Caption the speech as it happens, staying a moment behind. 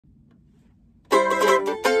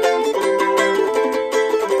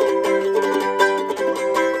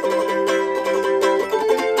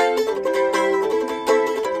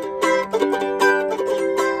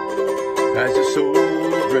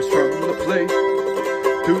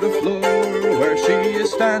to the floor where she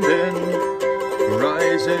is standing,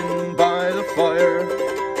 rising by the fire,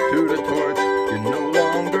 to the torch you no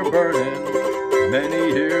longer burning.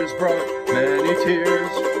 Many years brought many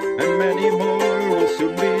tears, and many more will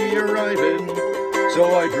soon be arriving.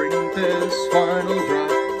 So I drink this final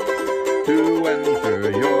drop to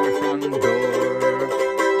enter your front door.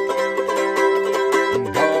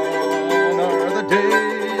 And gone are the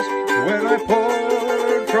days when I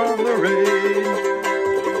poured from the rain.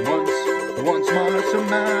 Once marched a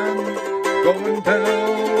man going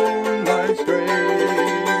down life's drain.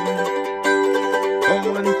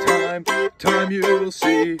 Oh, in time you'll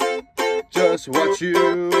see just what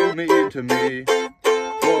you mean to me.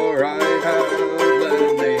 For I have let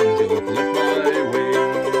an angel clip my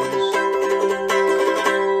wings.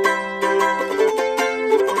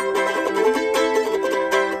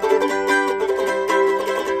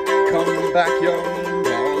 Come back, young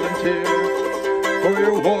volunteer, for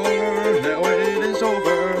your war now it is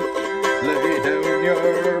over. Lay down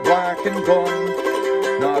your blackened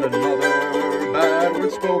gun, not another bad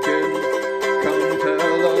word spoken. Come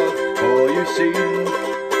tell of all you've seen,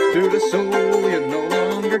 to the soul you no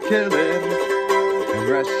longer killing, and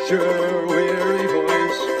rest your weary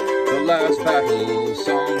voice, the last battle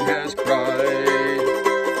song has cried.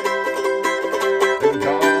 And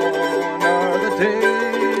gone are the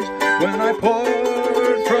days when I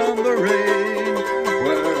poured from the rain,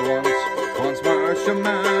 where once marched a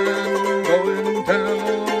man going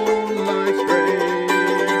down life's drain.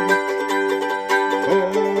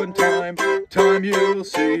 Oh, in time you'll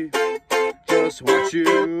see just what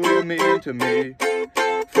you mean to me,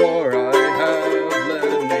 for I have let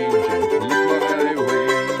an angel clip my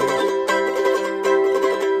wings.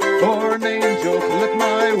 For an angel clip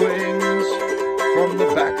my wings from the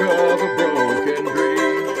back of a broken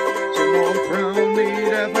dream, so no crown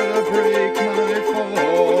need ever break my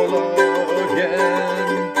fall again.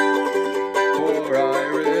 For I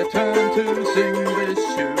return to sing this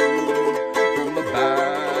tune from the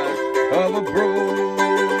back of a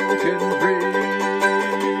broken dream.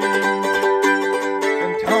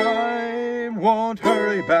 Won't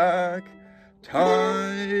hurry back,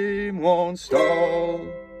 time won't stall.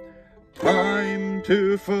 Time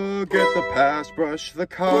to forget the past, brush the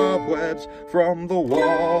cobwebs from the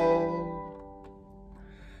wall.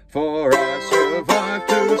 For I survived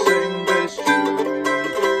to sing this tune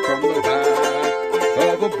from the back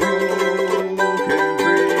of a broken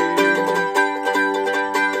dream.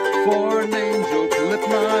 For an angel clipped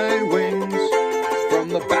my wings from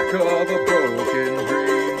the back of a broken dream.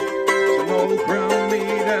 No crown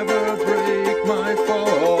need ever break my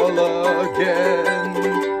fall again.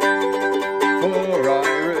 For I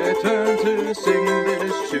return to sing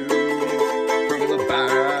this tune from the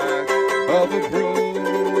back of a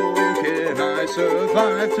broken. I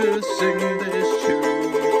survive to sing this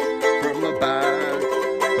tune from the back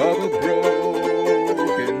of a broken.